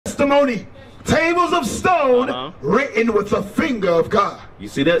testimony. Tables of stone written with the finger of God. You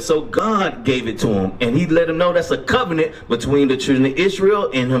see that? So God gave it to him, and he let him know that's a covenant between the children of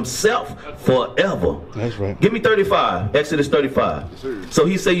Israel and himself forever. That's right. Give me 35, Exodus 35. Yes, so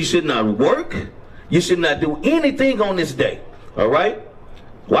he said you should not work, you should not do anything on this day. All right?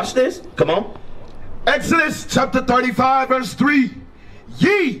 Watch this. Come on. Exodus chapter 35 verse 3.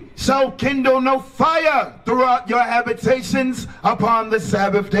 Ye shall kindle no fire throughout your habitations upon the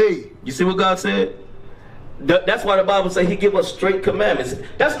Sabbath day. You see what God said? That's why the Bible says he give us straight commandments.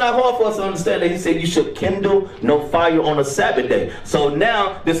 That's not hard for us to understand that he said you should kindle no fire on a Sabbath day. So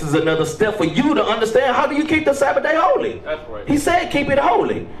now this is another step for you to understand, how do you keep the Sabbath day holy? That's right. He said keep it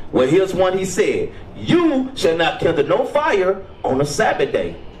holy. Well, here's one he said. You shall not kindle no fire on a Sabbath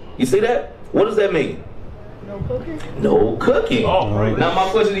day. You see that? What does that mean? No cooking? No cooking. Oh, right. Now my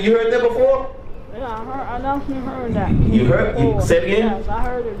question, you heard that before? Yeah, I definitely heard that. You heard? You said it again? Yes, I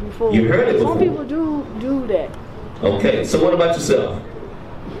heard it before. You heard it before? Some people do that. Okay, so what about yourself?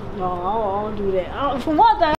 No, I don't do that. For one thing,